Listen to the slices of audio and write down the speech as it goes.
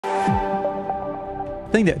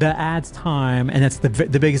thing that adds time, and that's the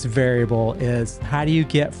biggest variable, is how do you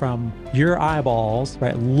get from your eyeballs,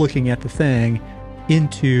 right, looking at the thing,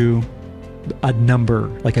 into a number,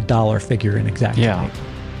 like a dollar figure in Xactimate. Yeah.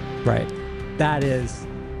 Right. That is,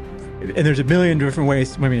 and there's a million different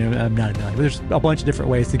ways, I mean, not a million, but there's a bunch of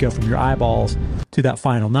different ways to go from your eyeballs to that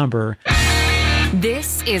final number.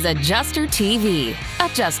 This is Adjuster TV,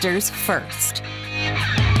 Adjusters First.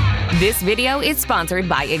 This video is sponsored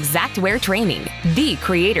by Xactware Training, the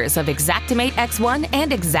creators of Xactimate X1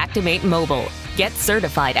 and Xactimate Mobile. Get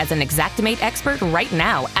certified as an Xactimate expert right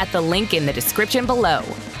now at the link in the description below.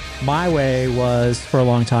 My way was, for a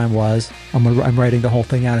long time, I'm writing the whole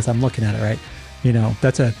thing out as I'm looking at it, right? You know,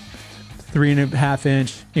 that's a 3.5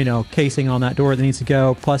 inch, you know, casing on that door that needs to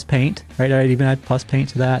go, plus paint, right? I even add plus paint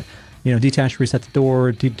to that. You know, detach, reset the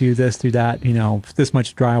door, do this, do that, you know, this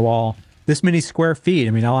much drywall, this many square feet.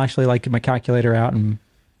 I mean, I'll actually like get my calculator out and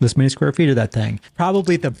this many square feet of that thing.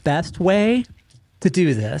 Probably the best way to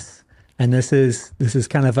do this, and this is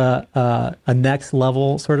kind of a next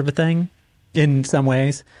level sort of a thing in some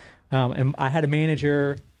ways. And I had a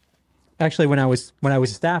manager, actually, when I was a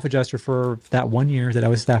staff adjuster for that 1 year that I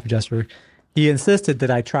was a staff adjuster, he insisted that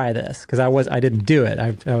I try this because I didn't do it.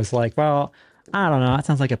 I was like, well, I don't know. It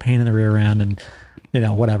sounds like a pain in the rear end, and you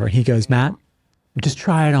know, whatever. He goes, Matt, just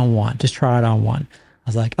try it on one. Just try it on one. I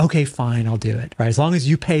was like, okay, fine, I'll do it. Right, as long as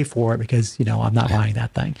you pay for it, because you know I'm not buying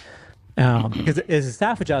that thing. Because as a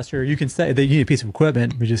staff adjuster, you can say that you need a piece of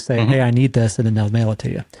equipment. We just say, hey, I need this, and then they'll mail it to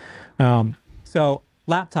you. So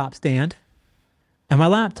laptop stand, and my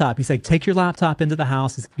laptop. He's like, take your laptop into the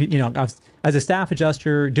house. You know, as a staff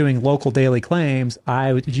adjuster doing local daily claims,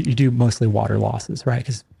 you do mostly water losses, right?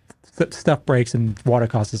 Because stuff breaks and water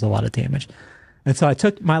causes a lot of damage. And so I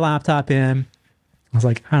took my laptop in. I was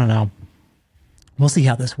like, I don't know. We'll see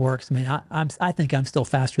how this works. I mean, I think I'm still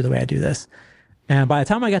faster the way I do this. And by the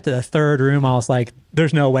time I got to the third room, I was like,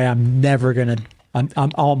 there's no way I'm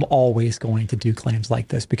always going to do claims like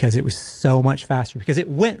this, because it was so much faster, because it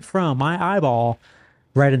went from my eyeball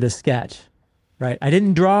right into Sketch, right? I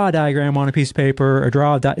didn't draw a diagram on a piece of paper or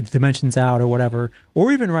draw dimensions out or whatever,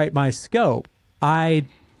 or even write my scope. I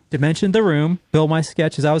dimensioned the room, build my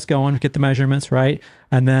sketch as I was going, get the measurements right,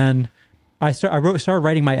 and then I started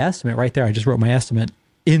writing my estimate right there. I just wrote my estimate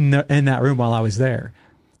in that room while I was there.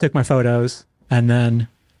 Took my photos and then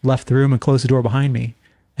left the room and closed the door behind me,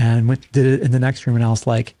 and did it in the next room. And I was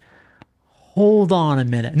like, hold on a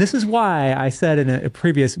minute. And this is why I said in a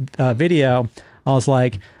previous video, I was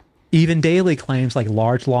like, even daily claims like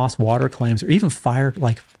large loss water claims, or even fire,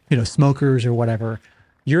 like, you know, smokers or whatever,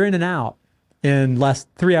 you're in and out in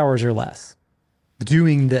 3 hours or less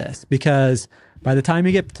doing this, because by the time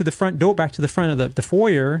you get to the front door, back to the front of the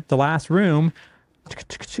foyer, the last room,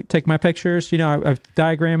 take my pictures, you know, I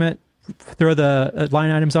diagram it, throw the line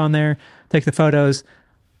items on there, take the photos.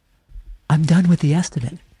 I'm done with the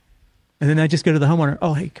estimate. And then I just go to the homeowner.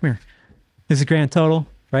 Oh, hey, come here. This is grand total,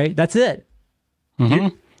 right? That's it.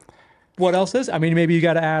 Mm-hmm. What else is? I mean, maybe you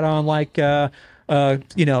got to add on like,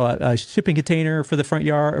 you know, a shipping container for the front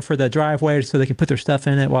yard or for the driveway, so they can put their stuff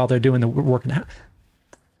in it while they're doing the work in the house.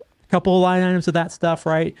 A couple of line items of that stuff,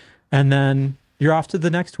 right? And then you're off to the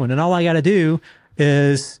next one. And all I got to do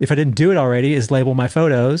is, if I didn't do it already, is label my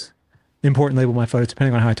photos, import and label my photos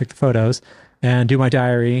depending on how I took the photos, and do my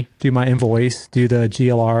diary, do my invoice, do the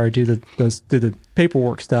GLR, do the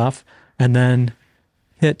paperwork stuff, and then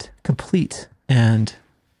hit complete. And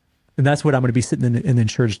that's what I'm going to be sitting in the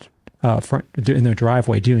insured's front in their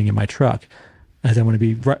driveway doing in my truck, as I'm going to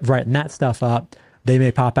be writing that stuff up. They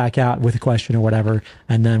may pop back out with a question or whatever,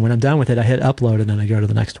 and then when I'm done with it, I hit upload, and then I go to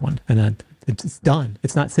the next one, and then it's done.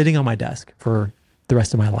 It's not sitting on my desk for the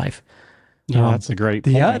rest of my life. Yeah, that's a great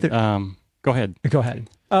point. Go ahead. Go ahead.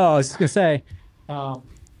 Oh, I was just going to say,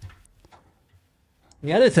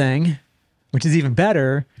 the other thing, which is even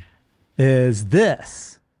better, is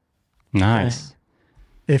this. Nice.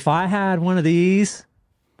 Okay? If I had one of these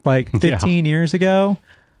like 15 years ago,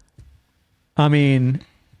 I mean,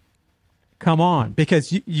 come on,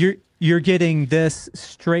 because you're getting this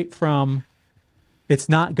straight from, it's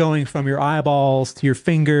not going from your eyeballs to your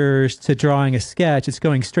fingers to drawing a sketch. It's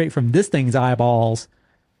going straight from this thing's eyeballs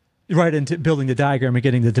right into building the diagram and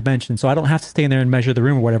getting the dimensions. So I don't have to stand there and measure the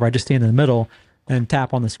room or whatever. I just stand in the middle and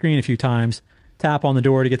tap on the screen a few times, tap on the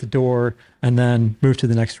door to get the door, and then move to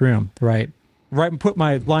the next room, right? Right, and put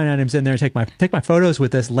my line items in there, take my photos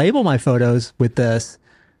with this, label my photos with this.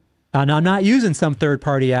 And I'm not using some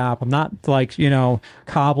third-party app. I'm not like, you know,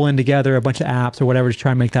 cobbling together a bunch of apps or whatever to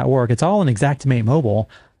try and make that work. It's all in Xactimate Mobile,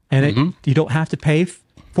 and you don't have to pay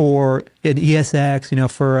for an ESX, you know,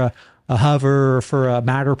 for hover or for a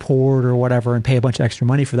Matterport or whatever and pay a bunch of extra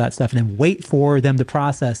money for that stuff and then wait for them to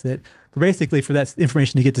process it. Basically, for that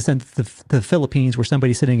information to get to send to the Philippines, where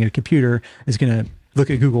somebody sitting at a computer is going to look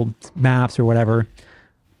at Google Maps or whatever.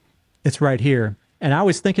 It's right here. And I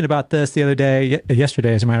was thinking about this the other day,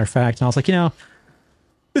 yesterday, as a matter of fact, and I was like,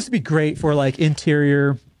 this would be great for like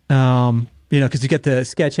interior, because you get the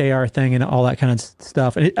Sketch AR thing and all that kind of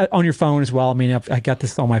stuff, and on your phone as well. I mean, I got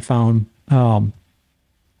this on my phone, and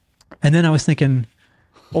then I was thinking,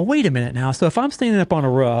 well, wait a minute now. So if I'm standing up on a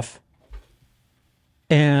roof,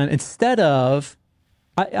 and instead of,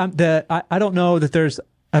 I don't know that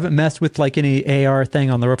I haven't messed with like any AR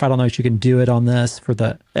thing on the roof. I don't know if you can do it on this for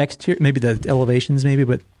the exterior, maybe the elevations, maybe,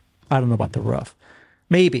 but I don't know about the roof.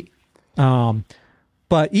 Maybe.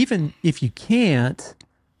 But even if you can't,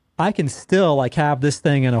 I can still like have this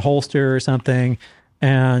thing in a holster or something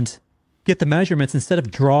and get the measurements. Instead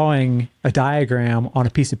of drawing a diagram on a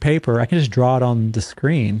piece of paper, I can just draw it on the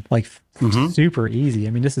screen, like super easy.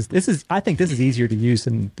 I mean, I think this is easier to use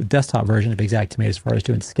than the desktop version of Xactimate as far as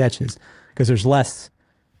doing sketches, because there's less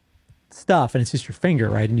stuff and it's just your finger,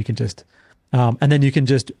 right? And you can just, and then you can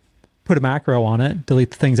just put a macro on it,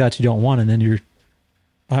 delete the things out you don't want. And then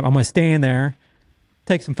I'm going to stand there,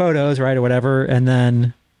 take some photos, right? Or whatever. And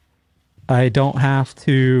then I don't have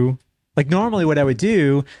to, like, normally what I would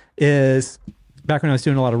do is, back when I was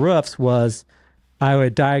doing a lot of roofs, was I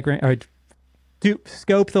would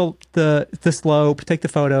scope the slope, take the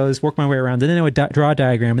photos, work my way around, and then I would draw a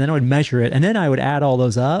diagram, and then I would measure it, and then I would add all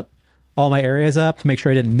those up, all my areas up, to make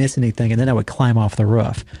sure I didn't miss anything, and then I would climb off the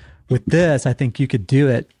roof. With this, I think you could do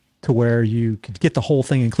it to where you could get the whole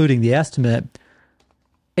thing, including the estimate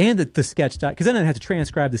and the sketch, because then I have to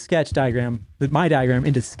transcribe the sketch diagram, my diagram,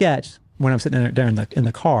 into Sketch when I'm sitting there in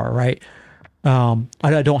the car, right?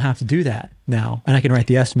 I don't have to do that now, and I can write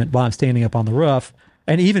the estimate while I'm standing up on the roof,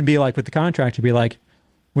 and even be like with the contractor, be like,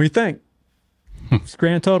 "What do you think? What's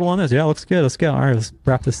grand total on this? Yeah, looks good. Let's go. All right, let's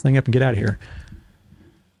wrap this thing up and get out of here."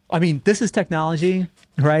 I mean, this is technology,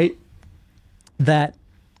 right? That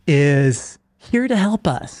is here to help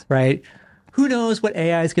us, right? Who knows what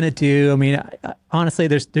AI is going to do? I mean, honestly,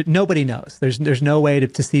 nobody knows. There's no way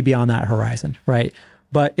to see beyond that horizon, right?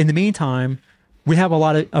 But in the meantime, we have a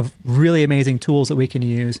lot of really amazing tools that we can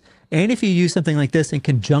use. And if you use something like this in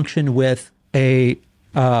conjunction with a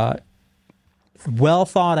well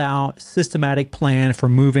thought out, systematic plan for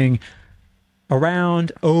moving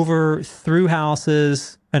around, over, through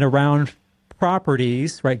houses and around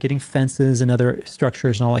properties, right? Getting fences and other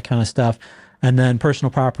structures and all that kind of stuff. And then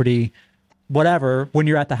personal property, whatever, when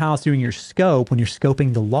you're at the house doing your scope, when you're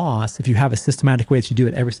scoping the loss, if you have a systematic way that you do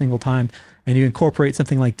it every single time and you incorporate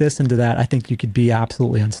something like this into that, I think you could be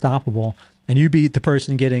absolutely unstoppable. And you be the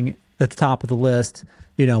person getting at the top of the list,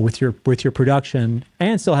 with your production,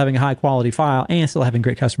 and still having a high quality file and still having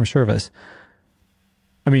great customer service.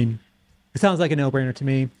 I mean, it sounds like a no-brainer to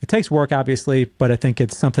me. It takes work, obviously, but I think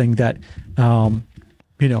it's something that,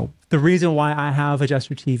 the reason why I have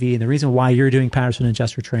Adjuster TV and the reason why you're doing Patterson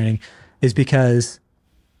Adjuster training is because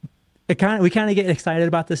we kind of get excited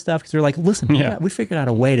about this stuff, because we're like, listen, we figured out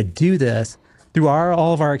a way to do this through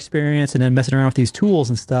all of our experience and then messing around with these tools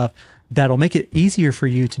and stuff that'll make it easier for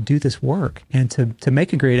you to do this work and to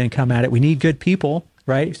make a great income at it. We need good people,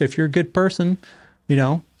 right? So if you're a good person,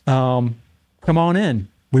 come on in.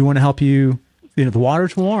 We want to help you. The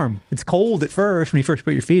water's warm. It's cold at first when you first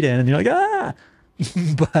put your feet in and you're like,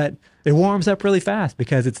 but it warms up really fast,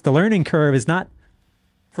 because the learning curve is not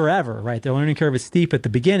forever, right? The learning curve is steep at the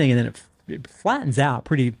beginning, and then it flattens out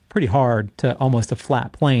pretty hard to almost a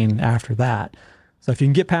flat plane after that. So if you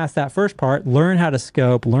can get past that first part, learn how to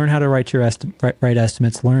scope, learn how to write your write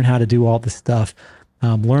estimates, learn how to do all this stuff,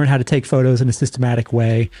 learn how to take photos in a systematic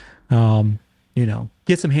way,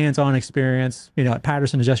 get some hands-on experience, at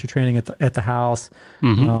Patterson Adjuster training at the house,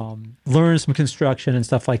 learn some construction and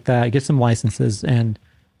stuff like that, get some licenses, and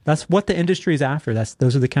that's what the industry is after.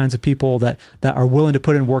 Those are the kinds of people that are willing to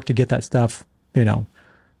put in work to get that stuff,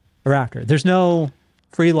 are after. There's no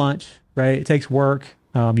free lunch, right? It takes work.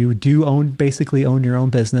 You do basically own your own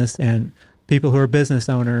business, and people who are business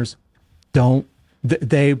owners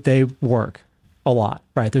they work a lot,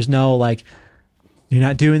 right? There's no you're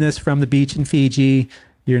not doing this from the beach in Fiji.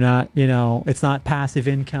 You're not, it's not passive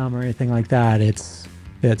income or anything like that. It's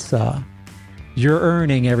you're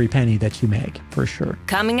earning every penny that you make, for sure.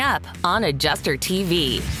 Coming up on Adjuster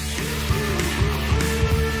TV.